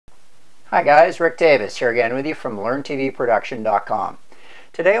Hi guys, Rick Davis here again with you from LearnTVProduction.com.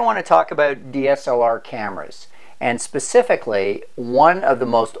 Today I want to talk about DSLR cameras, and specifically one of the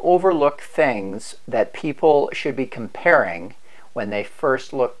most overlooked things that people should be comparing when they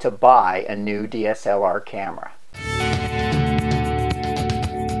first look to buy a new DSLR camera.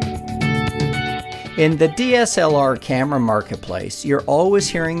 In the DSLR camera marketplace, you're always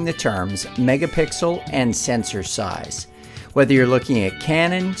hearing the terms megapixel and sensor size. Whether you're looking at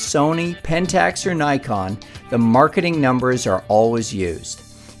Canon, Sony, Pentax, or Nikon, the marketing numbers are always used.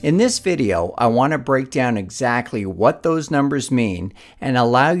 In this video, I want to break down exactly what those numbers mean and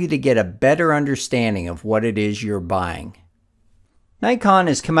allow you to get a better understanding of what it is you're buying. Nikon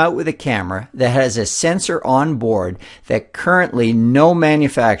has come out with a camera that has a sensor on board that currently no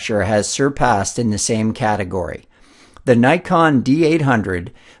manufacturer has surpassed in the same category. The Nikon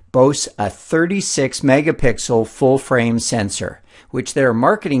D800 boasts a 36 megapixel full-frame sensor, which their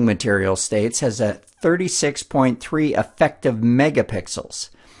marketing material states has a 36.3 effective megapixels.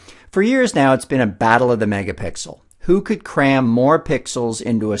 For years now, it's been a battle of the megapixel. Who could cram more pixels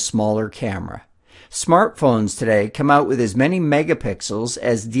into a smaller camera? Smartphones today come out with as many megapixels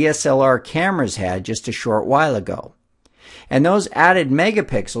as DSLR cameras had just a short while ago. And those added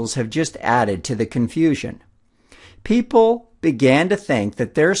megapixels have just added to the confusion. People began to think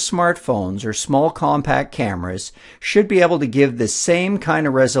that their smartphones or small compact cameras should be able to give the same kind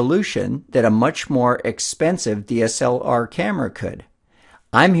of resolution that a much more expensive DSLR camera could.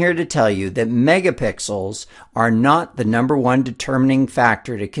 I'm here to tell you that megapixels are not the number one determining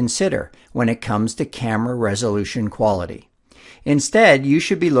factor to consider when it comes to camera resolution quality. Instead, you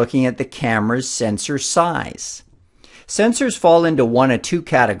should be looking at the camera's sensor size. Sensors fall into one of two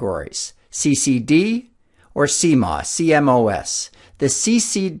categories: CCD or CMOS. The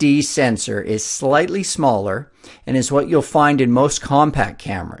CCD sensor is slightly smaller and is what you'll find in most compact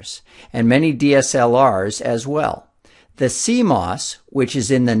cameras and many DSLRs as well. The CMOS, which is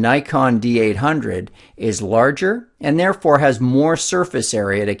in the Nikon D800, is larger and therefore has more surface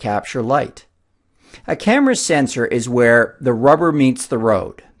area to capture light. A camera's sensor is where the rubber meets the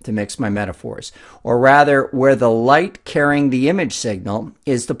road, to mix my metaphors, or rather where the light carrying the image signal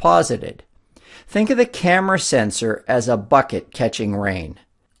is deposited. Think of the camera sensor as a bucket catching rain.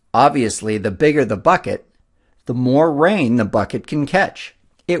 Obviously, the bigger the bucket, the more rain the bucket can catch.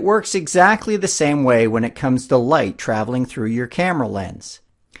 It works exactly the same way when it comes to light traveling through your camera lens.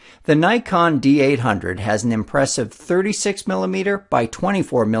 The Nikon D800 has an impressive 36mm by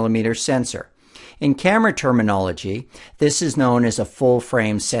 24mm sensor. In camera terminology, this is known as a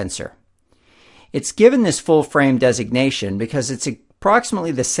full-frame sensor. It's given this full-frame designation because it's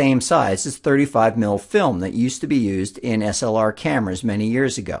approximately the same size as 35mm film that used to be used in SLR cameras many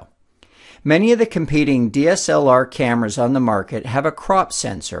years ago. Many of the competing DSLR cameras on the market have a crop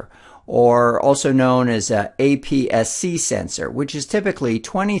sensor, or also known as an APS-C sensor, which is typically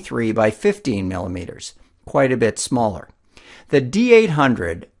 23 by 15mm, quite a bit smaller. The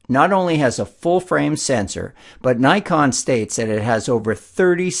D800 not only has a full-frame sensor, but Nikon states that it has over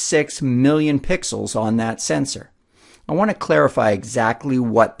 36 million pixels on that sensor. I want to clarify exactly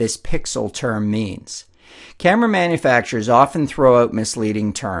what this pixel term means. Camera manufacturers often throw out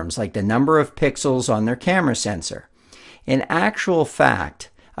misleading terms like the number of pixels on their camera sensor. In actual fact,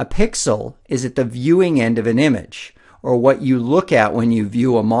 a pixel is at the viewing end of an image, or what you look at when you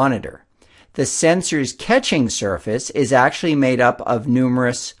view a monitor. The sensor's catching surface is actually made up of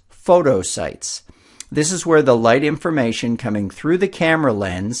numerous photosites. This is where the light information coming through the camera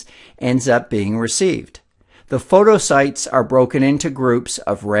lens ends up being received. The photosites are broken into groups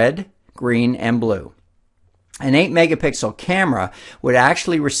of red, green, and blue. An 8 megapixel camera would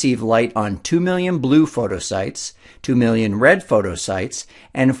actually receive light on 2 million blue photosites, 2 million red photosites,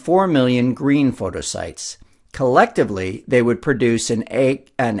 and 4 million green photosites. Collectively, they would produce an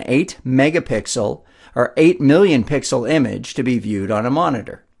 8 megapixel or 8 million pixel image to be viewed on a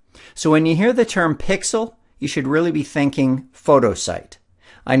monitor. So when you hear the term pixel, you should really be thinking photosite.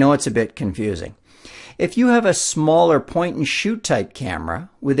 I know it's a bit confusing. If you have a smaller point-and-shoot type camera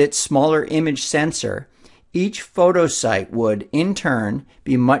with its smaller image sensor, each photosite would, in turn,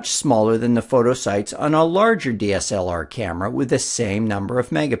 be much smaller than the photosites on a larger DSLR camera with the same number of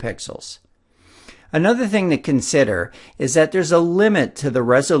megapixels. Another thing to consider is that there's a limit to the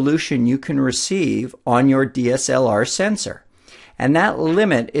resolution you can receive on your DSLR sensor, and that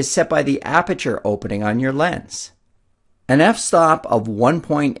limit is set by the aperture opening on your lens. An f-stop of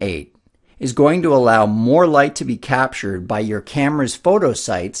 1.8 is going to allow more light to be captured by your camera's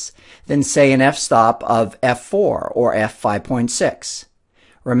photosites than, say, an f-stop of f4 or f5.6.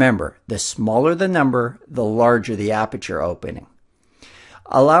 Remember, the smaller the number, the larger the aperture opening.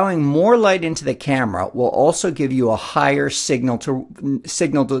 Allowing more light into the camera will also give you a higher signal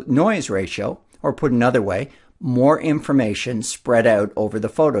to noise ratio, or put another way, more information spread out over the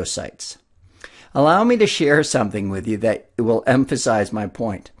photo sites. Allow me to share something with you that will emphasize my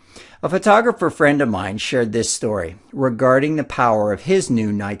point. A photographer friend of mine shared this story regarding the power of his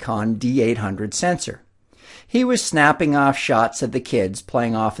new Nikon D800 sensor. He was snapping off shots of the kids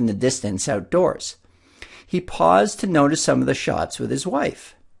playing off in the distance outdoors. He paused to notice some of the shots with his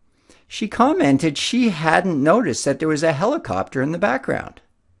wife. She commented she hadn't noticed that there was a helicopter in the background.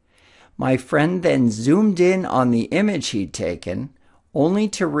 My friend then zoomed in on the image he'd taken, only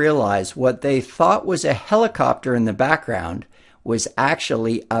to realize what they thought was a helicopter in the background was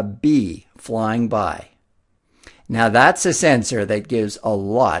actually a bee flying by. Now that's a sensor that gives a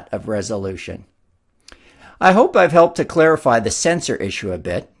lot of resolution. I hope I've helped to clarify the sensor issue a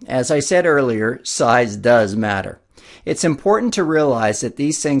bit. As I said earlier, size does matter. It's important to realize that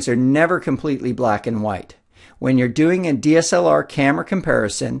these things are never completely black and white. When you're doing a DSLR camera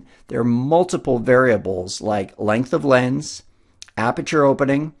comparison, there are multiple variables like length of lens, aperture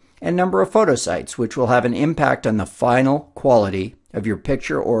opening, and number of photo sites, which will have an impact on the final quality of your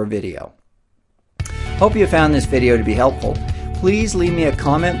picture or video. Hope you found this video to be helpful. Please leave me a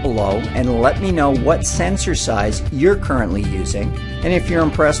comment below and let me know what sensor size you're currently using and if you're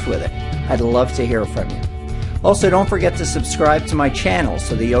impressed with it. I'd love to hear from you. Also, don't forget to subscribe to my channel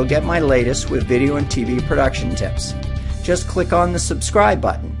so that you'll get my latest with video and TV production tips. Just click on the subscribe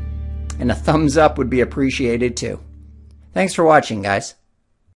button, and a thumbs up would be appreciated too. Thanks for watching, guys.